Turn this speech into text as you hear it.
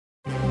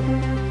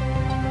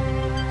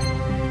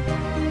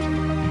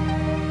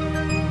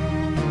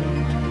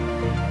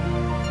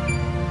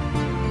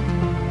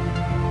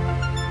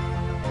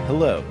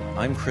Hello,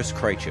 I'm Chris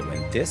Krycho,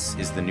 and this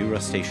is the New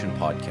Rust Station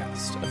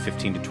podcast, a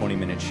 15 to 20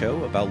 minute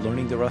show about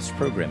learning the Rust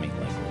programming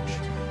language.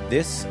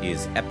 This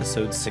is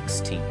episode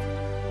 16,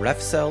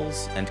 Ref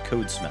Cells and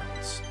Code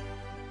Smells.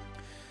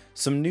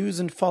 Some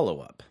news and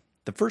follow-up.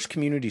 The first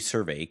community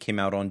survey came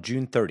out on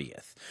June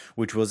 30th,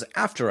 which was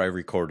after I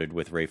recorded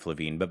with Rafe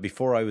Levine, but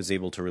before I was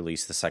able to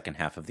release the second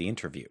half of the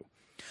interview.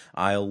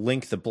 I'll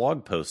link the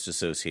blog post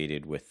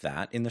associated with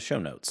that in the show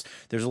notes.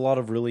 There's a lot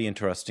of really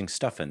interesting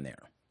stuff in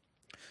there.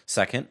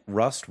 Second,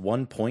 Rust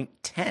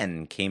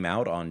 1.10 came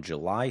out on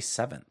July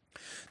 7th.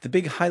 The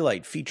big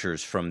highlight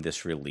features from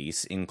this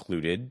release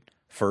included,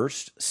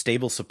 first,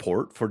 stable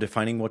support for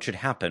defining what should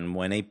happen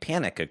when a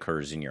panic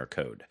occurs in your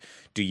code.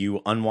 Do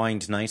you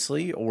unwind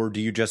nicely, or do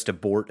you just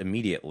abort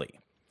immediately?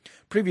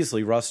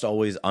 Previously, Rust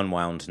always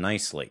unwound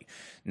nicely.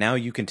 Now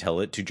you can tell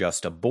it to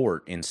just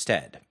abort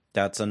instead.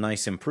 That's a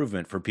nice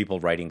improvement for people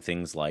writing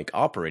things like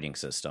operating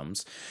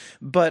systems,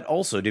 but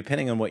also,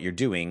 depending on what you're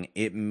doing,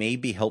 it may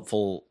be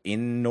helpful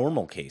in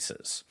normal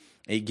cases.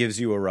 It gives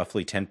you a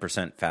roughly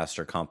 10%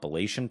 faster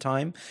compilation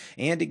time,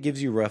 and it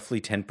gives you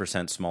roughly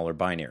 10% smaller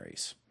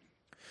binaries.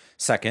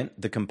 Second,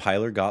 the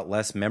compiler got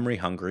less memory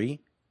hungry,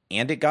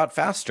 and it got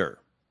faster.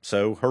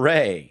 So,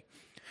 hooray!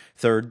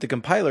 Third, the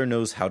compiler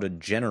knows how to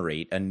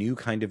generate a new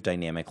kind of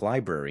dynamic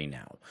library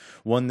now,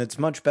 one that's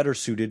much better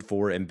suited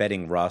for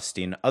embedding Rust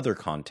in other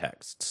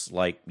contexts,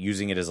 like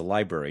using it as a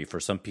library for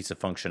some piece of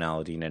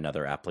functionality in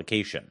another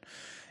application,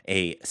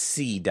 a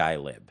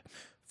cdylib.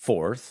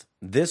 Fourth,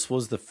 this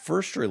was the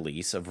first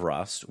release of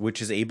Rust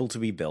which is able to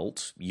be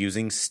built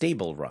using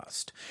stable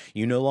Rust.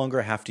 You no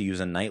longer have to use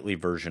a nightly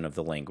version of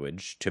the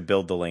language to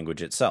build the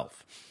language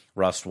itself.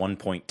 Rust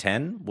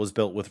 1.10 was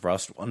built with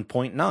Rust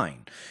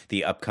 1.9.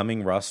 The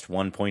upcoming Rust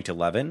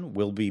 1.11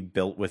 will be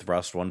built with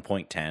Rust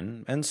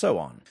 1.10, and so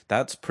on.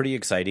 That's pretty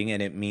exciting,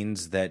 and it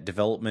means that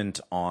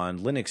development on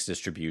Linux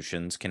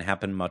distributions can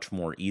happen much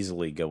more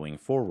easily going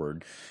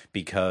forward,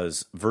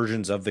 because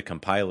versions of the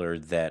compiler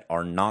that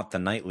are not the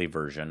nightly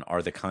version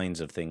are the kinds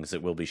of things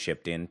that will be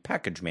shipped in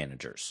package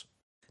managers.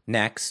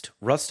 Next,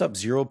 RustUp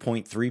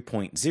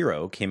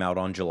 0.3.0 came out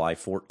on July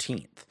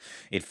 14th.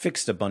 It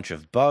fixed a bunch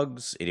of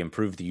bugs, it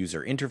improved the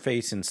user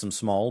interface in some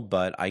small,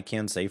 but I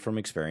can say from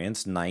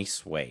experience,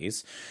 nice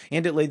ways,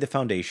 and it laid the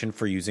foundation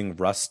for using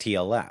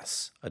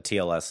RustTLS, a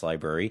TLS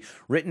library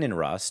written in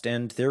Rust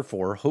and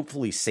therefore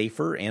hopefully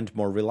safer and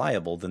more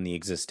reliable than the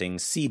existing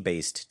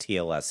C-based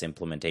TLS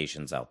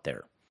implementations out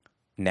there.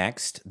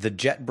 Next, the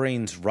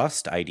JetBrains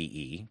Rust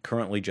IDE,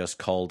 currently just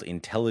called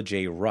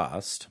IntelliJ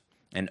Rust,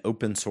 an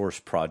open source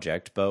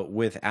project, but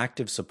with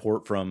active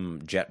support from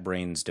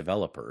JetBrains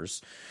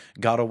developers,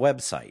 got a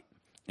website,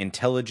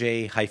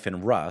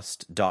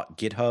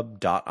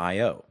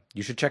 intellij-rust.github.io.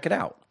 You should check it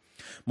out.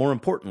 More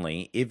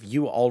importantly, if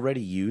you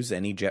already use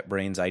any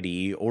JetBrains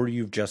IDE or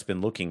you've just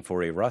been looking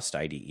for a Rust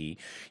IDE,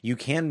 you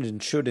can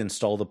and should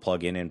install the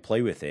plugin and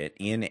play with it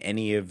in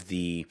any of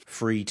the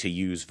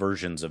free-to-use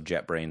versions of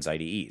JetBrains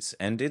IDEs,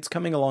 and it's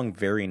coming along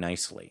very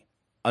nicely.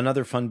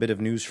 Another fun bit of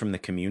news from the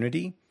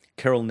community: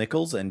 Carol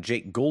Nichols and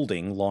Jake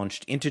Golding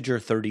launched Integer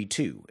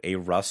 32, a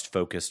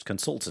Rust-focused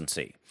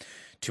consultancy.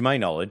 To my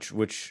knowledge,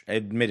 which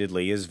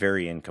admittedly is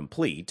very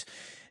incomplete,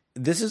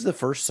 this is the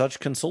first such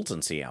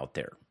consultancy out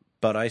there.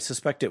 But I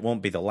suspect it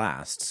won't be the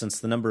last, since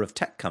the number of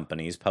tech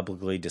companies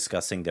publicly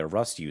discussing their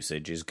Rust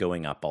usage is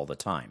going up all the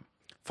time.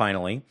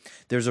 Finally,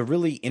 there's a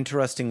really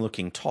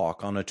interesting-looking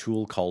talk on a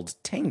tool called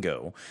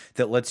Tango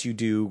that lets you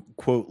do,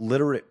 quote,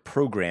 literate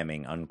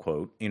programming,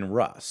 unquote, in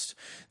Rust.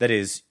 That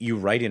is, you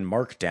write in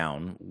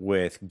Markdown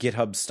with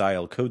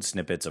GitHub-style code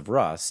snippets of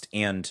Rust,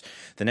 and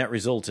the net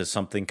result is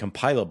something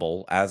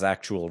compilable as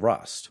actual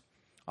Rust.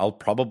 I'll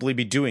probably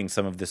be doing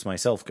some of this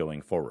myself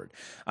going forward.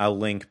 I'll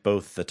link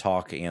both the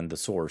talk and the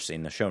source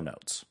in the show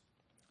notes.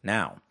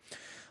 Now,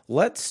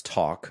 let's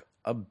talk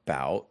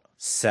about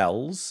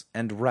cells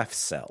and ref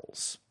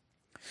cells.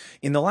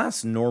 In the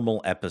last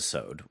normal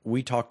episode,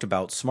 we talked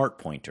about smart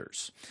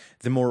pointers,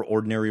 the more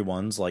ordinary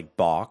ones like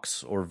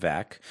box or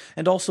vec,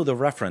 and also the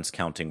reference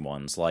counting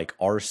ones like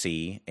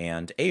RC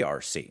and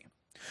ARC.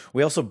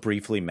 We also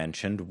briefly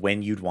mentioned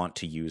when you'd want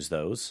to use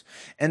those,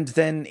 and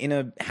then in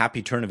a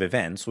happy turn of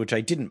events, which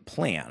I didn't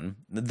plan,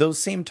 those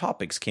same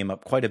topics came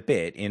up quite a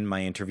bit in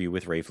my interview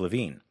with Rafe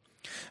Levine.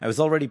 I was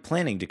already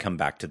planning to come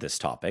back to this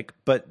topic,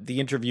 but the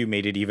interview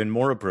made it even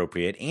more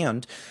appropriate,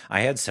 and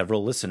I had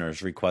several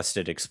listeners request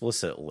it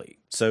explicitly.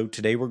 So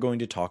today we're going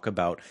to talk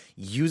about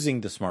using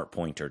the smart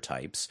pointer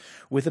types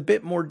with a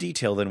bit more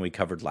detail than we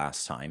covered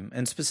last time,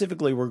 and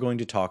specifically we're going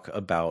to talk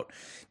about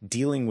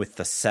dealing with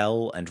the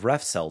cell and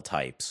ref cell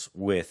types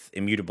with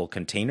immutable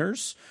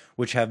containers,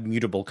 which have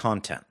mutable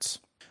contents.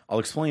 I'll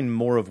explain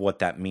more of what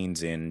that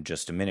means in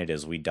just a minute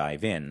as we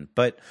dive in,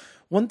 but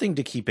one thing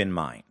to keep in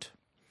mind: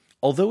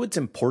 although it's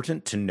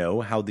important to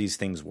know how these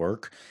things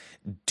work,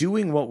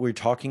 doing what we're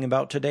talking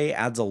about today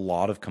adds a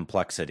lot of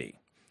complexity.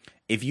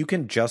 If you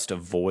can just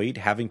avoid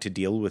having to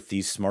deal with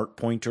these smart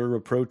pointer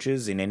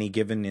approaches in any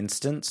given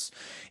instance,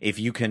 if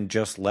you can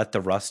just let the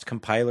Rust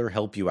compiler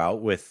help you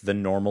out with the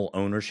normal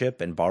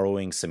ownership and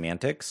borrowing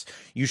semantics,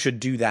 you should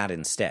do that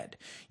instead.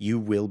 You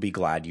will be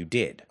glad you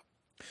did.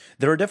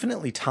 There are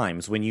definitely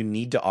times when you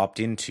need to opt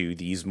into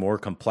these more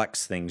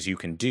complex things you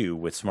can do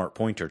with smart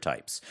pointer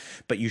types,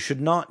 but you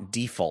should not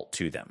default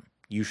to them.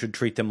 You should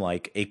treat them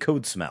like a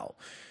code smell.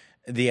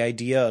 The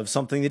idea of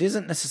something that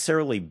isn't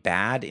necessarily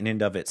bad in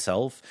and of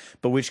itself,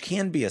 but which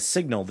can be a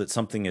signal that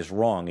something is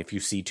wrong if you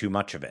see too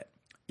much of it.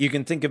 You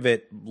can think of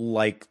it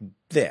like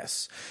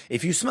this.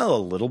 If you smell a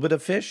little bit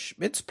of fish,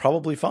 it's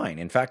probably fine.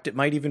 In fact, it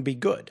might even be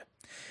good.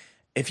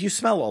 If you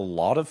smell a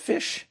lot of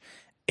fish,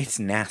 it's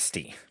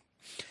nasty.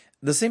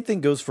 The same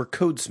thing goes for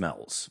code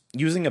smells.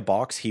 Using a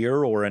box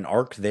here or an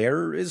arc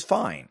there is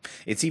fine.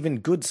 It's even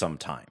good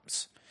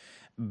sometimes.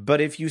 But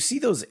if you see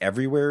those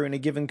everywhere in a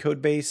given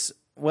code base,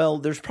 well,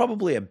 there's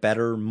probably a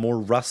better, more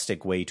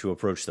rustic way to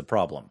approach the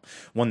problem.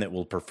 One that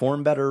will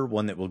perform better,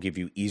 one that will give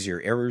you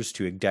easier errors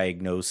to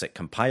diagnose at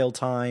compile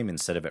time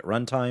instead of at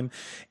runtime,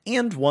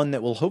 and one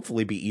that will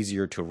hopefully be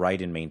easier to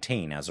write and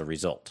maintain as a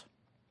result.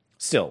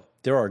 Still,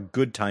 there are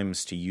good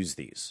times to use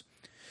these.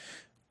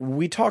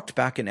 We talked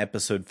back in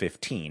episode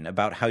 15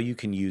 about how you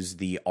can use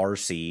the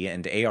RC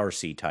and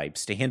ARC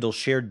types to handle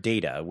shared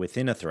data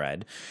within a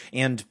thread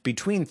and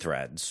between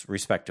threads,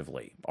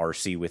 respectively.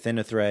 RC within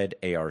a thread,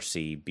 ARC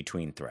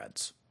between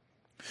threads.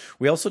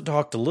 We also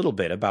talked a little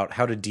bit about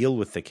how to deal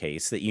with the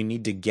case that you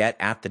need to get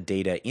at the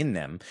data in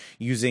them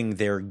using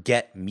their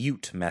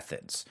get-mute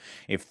methods,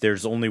 if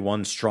there's only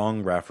one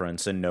strong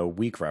reference and no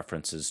weak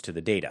references to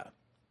the data.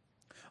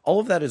 All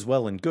of that is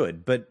well and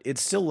good, but it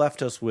still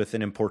left us with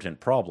an important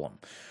problem,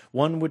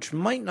 one which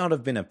might not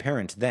have been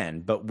apparent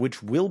then, but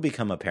which will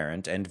become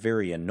apparent and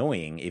very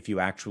annoying if you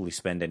actually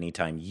spend any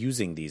time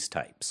using these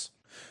types.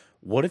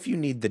 What if you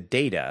need the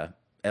data,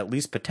 at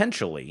least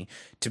potentially,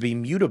 to be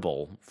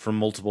mutable from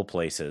multiple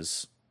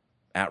places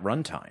at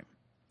runtime?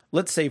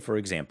 Let's say, for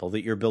example,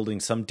 that you're building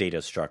some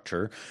data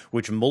structure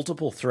which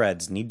multiple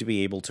threads need to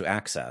be able to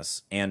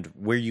access, and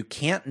where you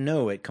can't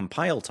know at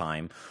compile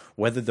time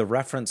whether the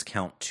reference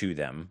count to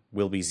them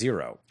will be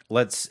 0.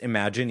 Let's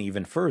imagine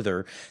even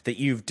further that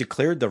you've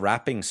declared the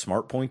wrapping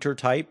smart pointer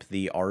type,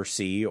 the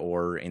RC,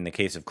 or in the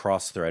case of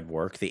cross-thread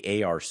work,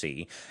 the ARC,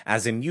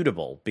 as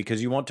immutable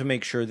because you want to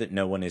make sure that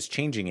no one is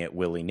changing it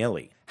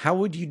willy-nilly. How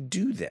would you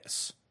do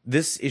this?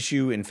 This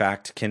issue, in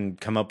fact, can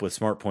come up with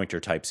smart pointer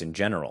types in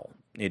general.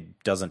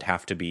 It doesn't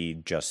have to be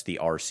just the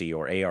RC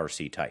or ARC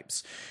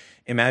types.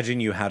 Imagine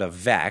you had a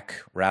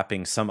vec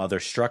wrapping some other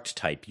struct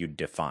type you'd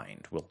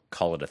defined. We'll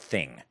call it a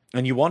thing.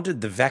 And you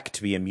wanted the vec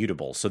to be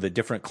immutable so that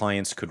different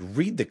clients could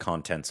read the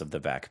contents of the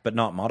vec but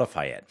not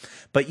modify it.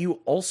 But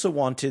you also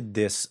wanted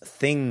this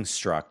thing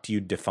struct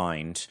you'd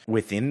defined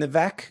within the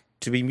vec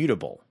to be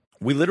mutable.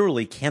 We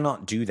literally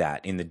cannot do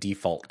that in the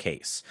default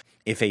case.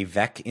 If a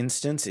vec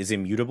instance is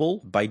immutable,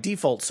 by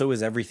default so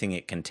is everything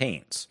it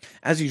contains.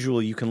 As usual,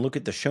 you can look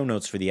at the show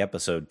notes for the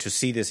episode to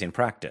see this in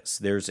practice.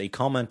 There's a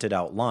commented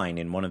out line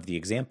in one of the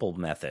example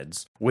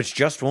methods, which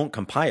just won't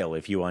compile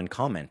if you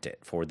uncomment it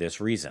for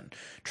this reason.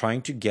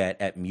 Trying to get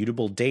at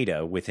mutable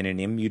data within an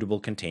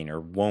immutable container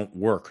won't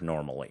work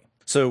normally.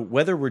 So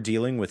whether we're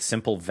dealing with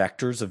simple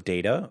vectors of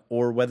data,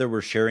 or whether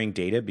we're sharing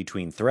data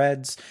between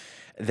threads,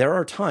 there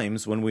are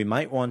times when we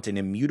might want an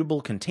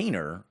immutable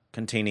container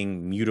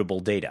containing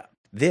mutable data.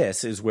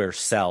 This is where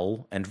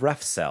cell and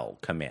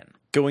refcell come in.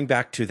 Going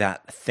back to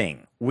that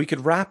thing, we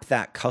could wrap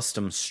that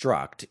custom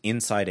struct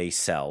inside a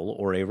cell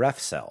or a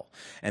refcell,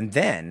 and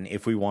then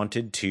if we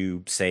wanted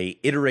to, say,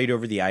 iterate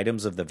over the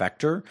items of the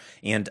vector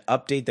and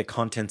update the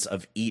contents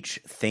of each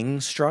thing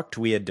struct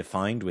we had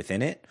defined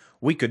within it,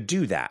 we could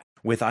do that.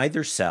 With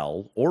either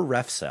cell or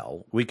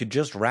refcell, we could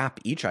just wrap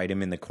each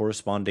item in the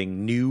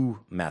corresponding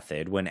new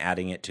method when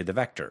adding it to the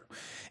vector.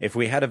 If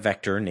we had a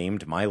vector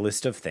named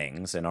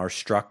myListOfThings and our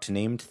struct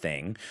named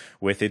thing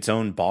with its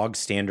own bog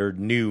standard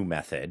new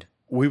method,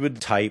 we would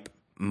type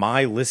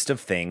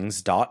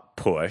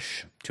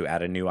myListOfThings.push to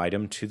add a new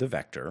item to the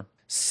vector,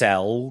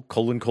 cell :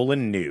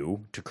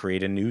 new to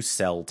create a new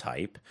cell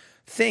type,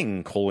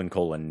 thing :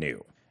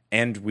 new.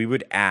 And we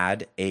would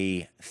add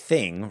a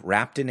thing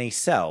wrapped in a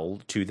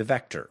cell to the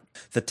vector.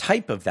 The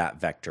type of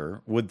that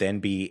vector would then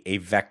be a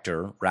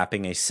vector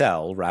wrapping a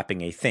cell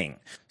wrapping a thing,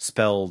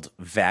 spelled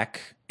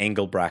vec,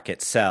 angle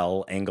bracket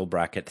cell, angle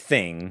bracket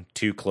thing,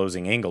 two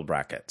closing angle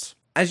brackets.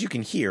 As you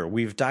can hear,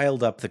 we've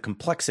dialed up the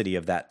complexity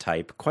of that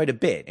type quite a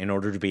bit in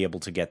order to be able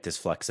to get this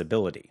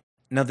flexibility.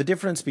 Now, the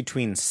difference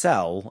between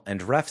cell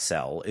and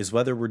refcell is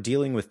whether we're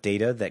dealing with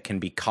data that can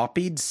be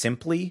copied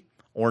simply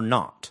or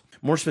not.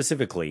 More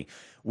specifically,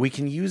 we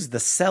can use the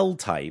cell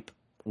type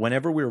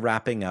whenever we're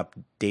wrapping up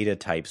data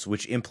types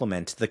which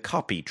implement the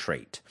copy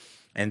trait.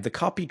 And the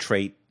copy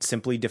trait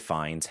simply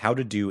defines how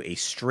to do a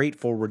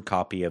straightforward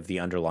copy of the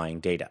underlying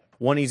data.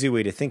 One easy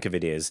way to think of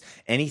it is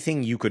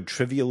anything you could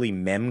trivially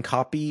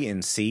memcopy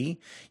in C,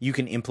 you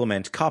can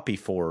implement copy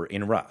for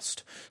in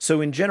Rust.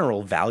 So in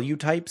general, value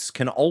types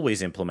can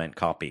always implement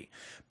copy,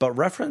 but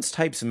reference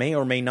types may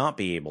or may not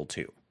be able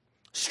to.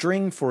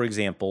 String, for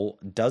example,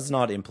 does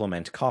not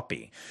implement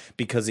copy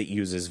because it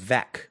uses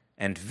vec,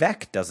 and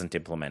vec doesn't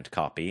implement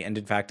copy, and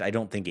in fact I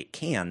don't think it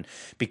can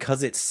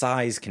because its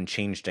size can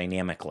change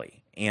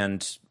dynamically.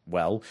 And,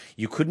 well,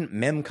 you couldn't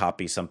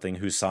memcopy something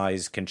whose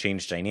size can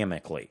change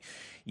dynamically.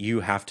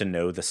 You have to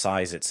know the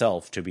size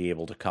itself to be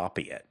able to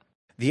copy it.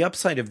 The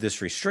upside of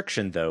this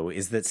restriction, though,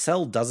 is that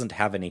Cell doesn't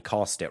have any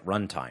cost at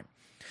runtime.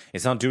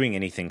 It's not doing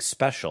anything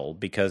special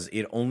because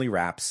it only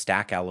wraps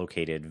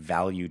stack-allocated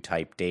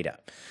value-type data.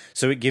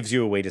 So it gives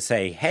you a way to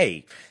say,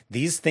 hey,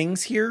 these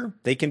things here,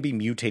 they can be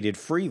mutated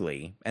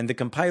freely, and the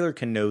compiler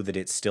can know that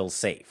it's still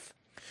safe.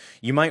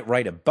 You might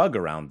write a bug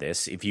around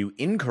this if you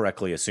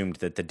incorrectly assumed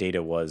that the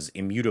data was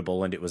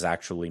immutable and it was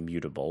actually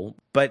mutable,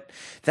 but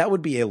that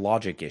would be a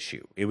logic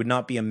issue. It would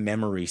not be a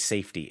memory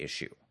safety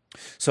issue.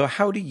 So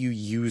how do you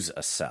use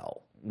a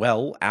cell?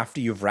 Well,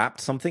 after you've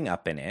wrapped something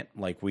up in it,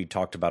 like we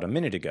talked about a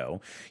minute ago,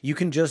 you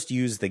can just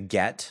use the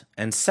get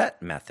and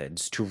set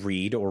methods to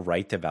read or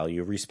write the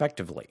value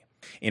respectively.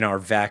 In our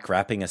vec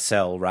wrapping a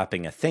cell,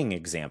 wrapping a thing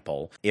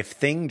example, if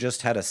thing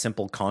just had a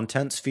simple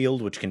contents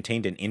field which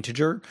contained an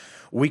integer,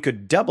 we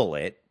could double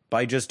it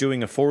by just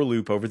doing a for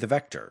loop over the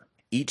vector.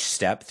 Each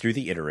step through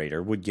the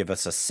iterator would give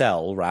us a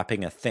cell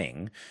wrapping a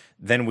thing.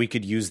 Then we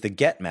could use the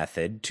get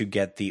method to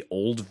get the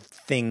old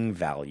thing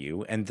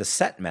value and the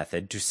set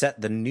method to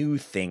set the new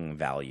thing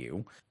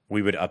value.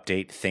 We would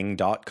update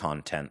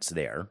thing.contents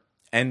there.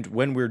 And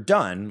when we're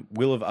done,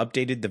 we'll have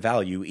updated the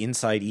value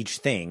inside each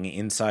thing,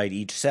 inside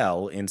each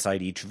cell,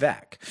 inside each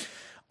vec.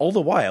 All the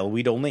while,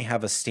 we'd only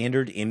have a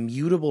standard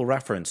immutable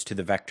reference to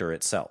the vector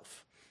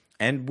itself.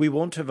 And we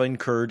won't have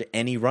incurred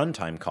any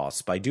runtime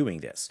costs by doing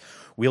this.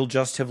 We'll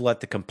just have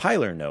let the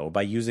compiler know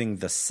by using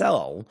the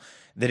cell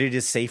that it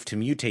is safe to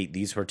mutate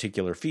these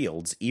particular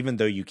fields, even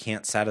though you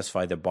can't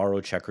satisfy the borrow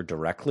checker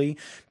directly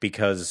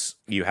because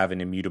you have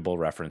an immutable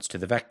reference to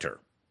the vector.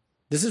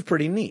 This is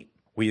pretty neat.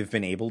 We have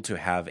been able to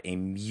have a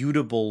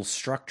mutable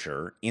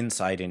structure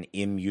inside an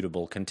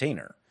immutable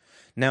container.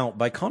 Now,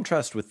 by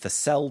contrast with the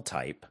cell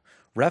type,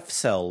 ref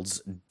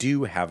cells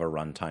do have a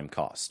runtime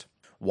cost.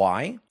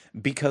 Why?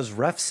 Because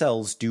ref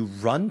cells do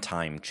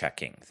runtime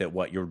checking that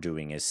what you're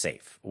doing is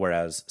safe,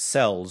 whereas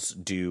cells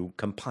do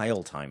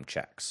compile time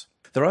checks.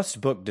 The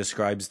Rust book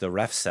describes the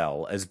ref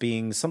cell as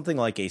being something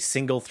like a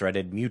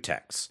single-threaded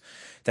mutex.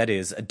 That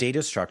is, a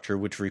data structure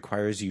which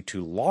requires you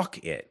to lock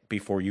it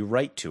before you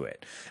write to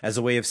it, as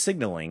a way of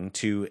signaling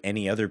to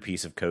any other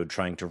piece of code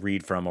trying to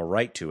read from or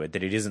write to it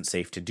that it isn't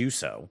safe to do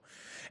so,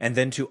 and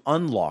then to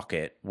unlock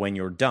it when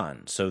you're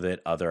done so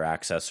that other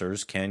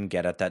accessors can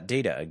get at that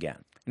data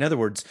again. In other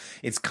words,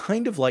 it's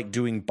kind of like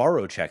doing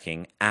borrow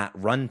checking at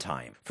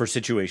runtime for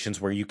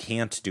situations where you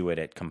can't do it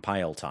at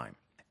compile time.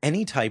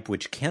 Any type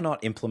which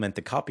cannot implement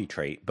the copy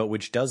trait, but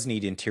which does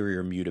need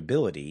interior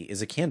mutability,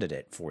 is a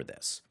candidate for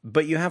this.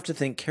 But you have to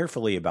think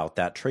carefully about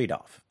that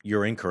trade-off.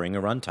 You're incurring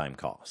a runtime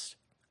cost.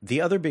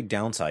 The other big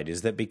downside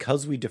is that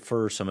because we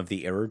defer some of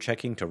the error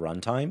checking to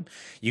runtime,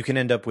 you can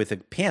end up with a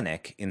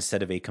panic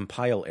instead of a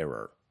compile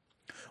error.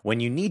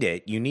 When you need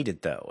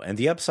it though, and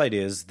the upside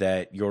is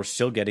that you're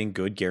still getting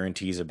good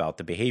guarantees about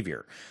the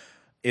behavior.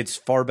 It's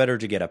far better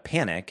to get a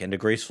panic and a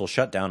graceful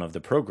shutdown of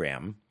the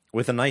program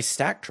with a nice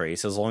stack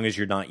trace, as long as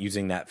you're not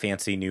using that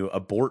fancy new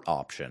abort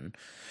option,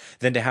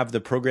 than to have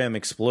the program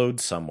explode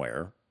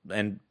somewhere,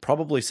 and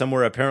probably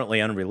somewhere apparently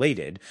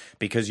unrelated,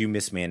 because you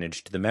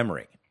mismanaged the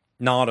memory.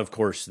 Not, of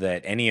course,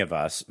 that any of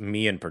us,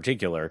 me in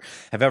particular,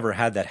 have ever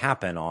had that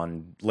happen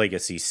on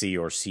legacy C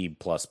or C++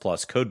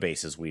 code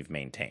bases we've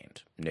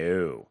maintained.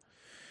 No.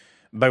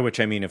 By which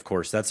I mean, of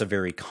course, that's a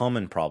very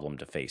common problem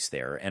to face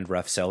there, and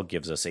RefCell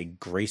gives us a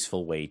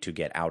graceful way to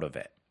get out of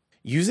it.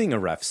 Using a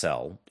ref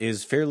cell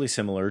is fairly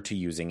similar to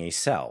using a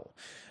cell,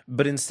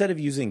 but instead of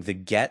using the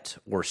get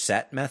or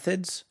set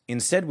methods,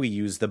 instead we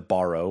use the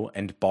borrow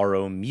and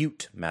borrow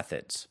mute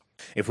methods.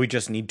 If we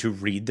just need to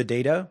read the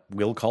data,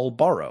 we'll call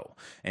borrow,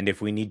 and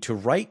if we need to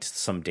write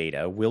some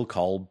data, we'll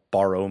call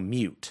borrow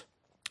mute.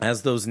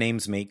 As those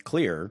names make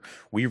clear,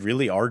 we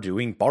really are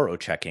doing borrow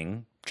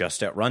checking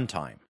just at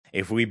runtime.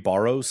 If we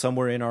borrow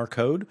somewhere in our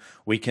code,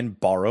 we can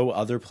borrow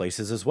other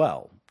places as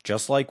well.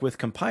 Just like with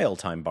compile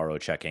time borrow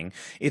checking,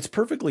 it's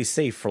perfectly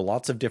safe for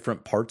lots of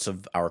different parts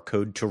of our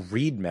code to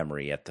read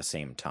memory at the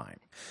same time.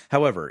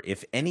 However,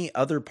 if any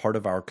other part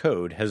of our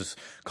code has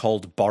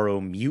called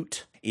borrow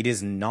mute, it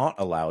is not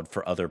allowed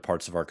for other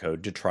parts of our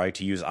code to try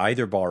to use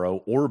either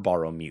borrow or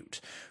borrow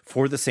mute,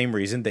 for the same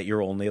reason that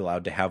you're only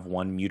allowed to have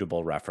one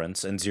mutable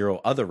reference and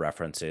 0 other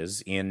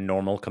references in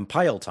normal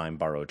compile time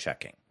borrow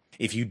checking.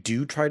 If you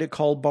do try to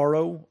call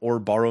borrow or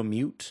borrow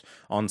mute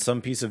on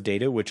some piece of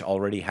data which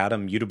already had a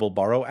mutable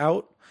borrow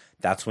out,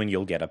 that's when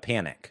you'll get a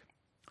panic.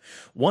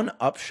 One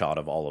upshot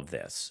of all of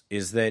this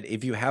is that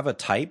if you have a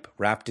type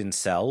wrapped in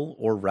cell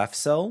or ref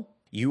cell,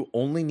 you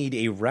only need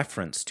a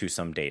reference to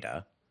some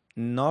data,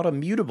 not a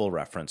mutable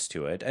reference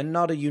to it, and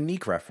not a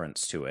unique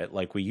reference to it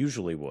like we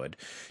usually would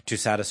to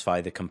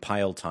satisfy the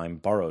compile time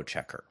borrow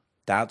checker.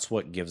 That's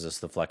what gives us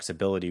the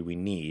flexibility we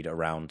need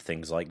around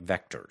things like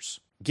vectors.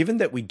 Given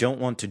that we don't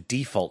want to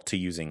default to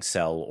using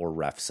cell or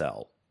ref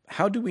cell,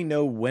 how do we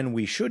know when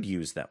we should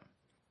use them?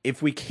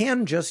 If we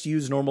can just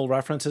use normal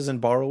references in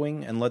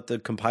borrowing and let the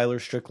compiler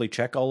strictly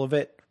check all of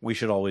it, we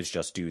should always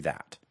just do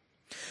that.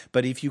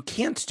 But if you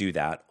can't do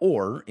that,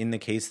 or in the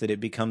case that it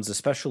becomes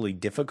especially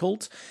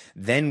difficult,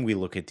 then we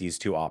look at these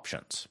two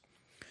options.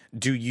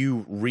 Do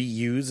you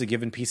reuse a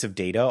given piece of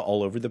data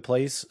all over the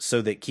place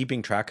so that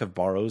keeping track of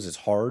borrows is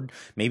hard,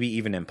 maybe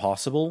even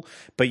impossible,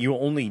 but you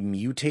only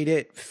mutate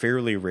it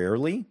fairly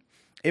rarely?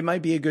 It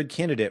might be a good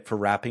candidate for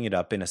wrapping it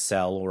up in a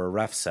cell or a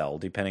ref cell,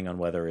 depending on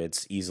whether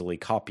it's easily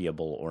copyable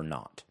or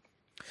not.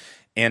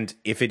 And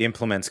if it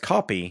implements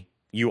copy,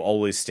 you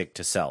always stick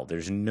to cell.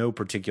 There's no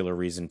particular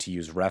reason to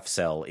use ref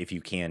cell if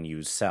you can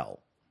use cell.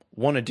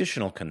 One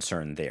additional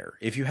concern there,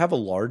 if you have a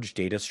large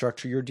data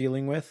structure you're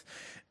dealing with,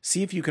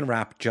 see if you can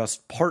wrap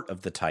just part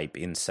of the type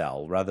in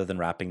cell rather than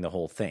wrapping the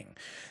whole thing.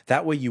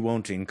 That way you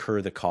won't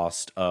incur the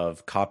cost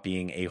of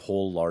copying a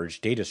whole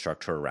large data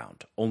structure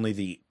around, only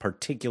the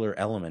particular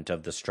element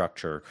of the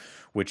structure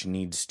which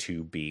needs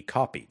to be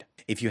copied.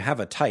 If you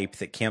have a type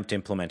that can't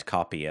implement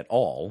copy at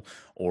all,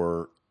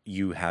 or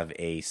you have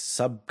a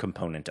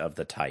subcomponent of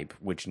the type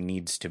which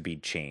needs to be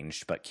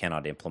changed but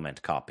cannot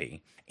implement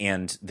copy,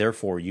 and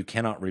therefore you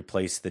cannot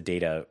replace the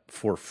data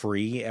for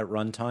free at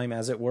runtime,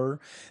 as it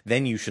were,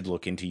 then you should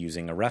look into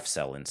using a ref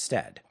cell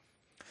instead.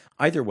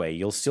 Either way,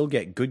 you'll still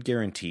get good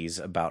guarantees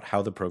about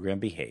how the program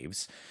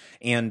behaves,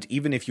 and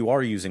even if you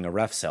are using a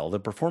ref cell, the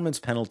performance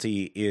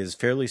penalty is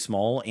fairly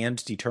small and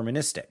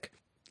deterministic.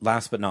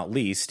 Last but not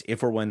least,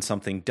 if or when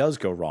something does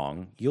go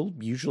wrong, you'll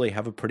usually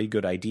have a pretty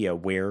good idea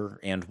where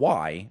and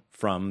why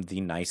from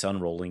the nice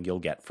unrolling you'll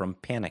get from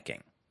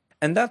panicking.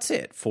 And that's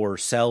it for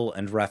cell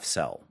and ref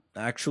cell.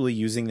 Actually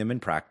using them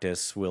in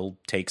practice will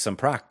take some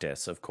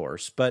practice, of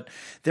course, but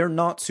they're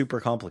not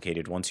super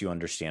complicated once you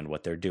understand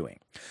what they're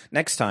doing.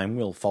 Next time,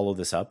 we'll follow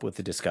this up with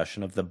a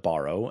discussion of the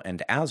borrow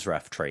and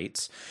asref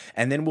traits,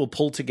 and then we'll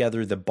pull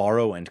together the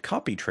borrow and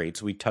copy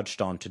traits we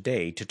touched on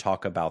today to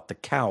talk about the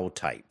cow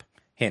type.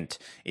 Hint,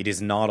 it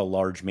is not a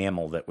large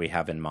mammal that we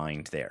have in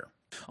mind there.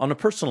 On a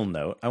personal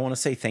note, I want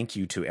to say thank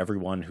you to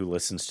everyone who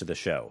listens to the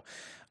show.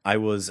 I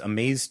was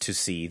amazed to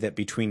see that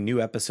between new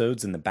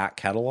episodes in the back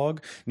catalog,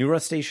 New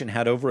Rustacean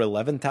had over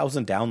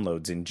 11,000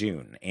 downloads in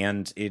June,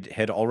 and it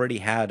had already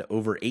had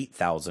over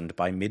 8,000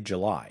 by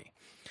mid-July.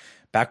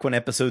 Back when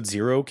episode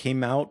 0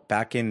 came out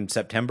back in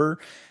September,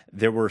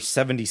 there were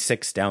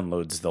 76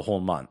 downloads the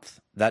whole month.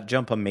 That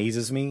jump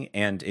amazes me,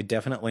 and it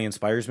definitely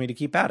inspires me to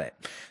keep at it.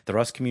 The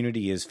Rust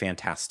community is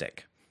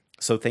fantastic.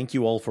 So thank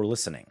you all for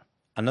listening.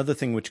 Another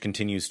thing which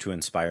continues to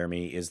inspire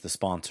me is the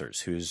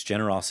sponsors, whose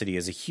generosity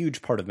is a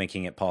huge part of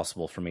making it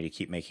possible for me to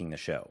keep making the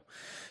show.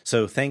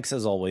 So thanks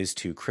as always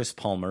to Chris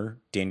Palmer,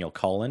 Daniel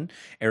Collin,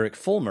 Eric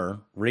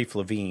Fulmer, Rafe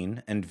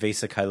Levine, and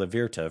Vesa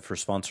Kailavirta for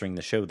sponsoring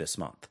the show this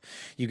month.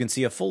 You can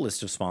see a full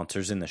list of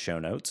sponsors in the show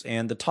notes,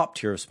 and the top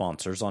tier of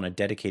sponsors on a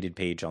dedicated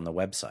page on the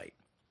website.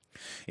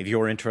 If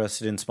you're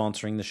interested in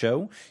sponsoring the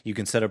show, you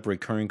can set up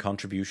recurring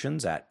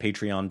contributions at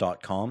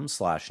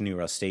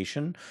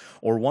patreon.com/newrustacean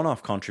or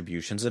one-off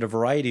contributions at a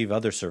variety of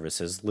other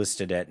services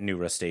listed at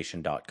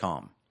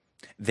newrustacean.com.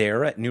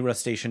 There at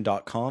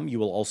newrustacean.com, you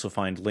will also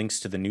find links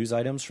to the news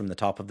items from the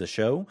top of the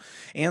show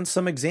and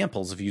some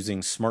examples of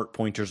using smart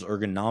pointers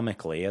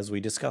ergonomically as we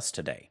discussed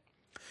today.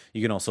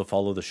 You can also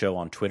follow the show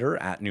on Twitter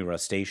at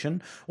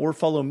newrustacean or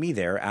follow me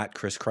there at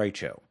Chris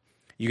Krycho.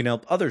 You can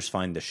help others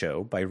find the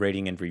show by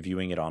rating and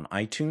reviewing it on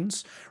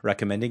iTunes,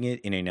 recommending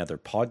it in another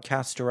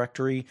podcast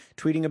directory,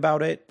 tweeting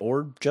about it,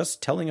 or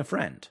just telling a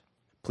friend.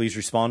 Please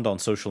respond on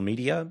social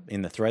media,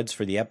 in the threads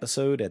for the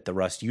episode, at the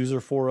Rust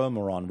user forum,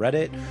 or on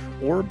Reddit,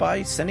 or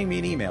by sending me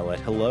an email at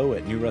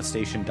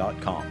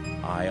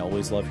hello@newrustacean.com. I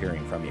always love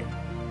hearing from you.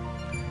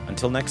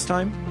 Until next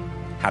time,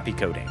 happy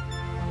coding.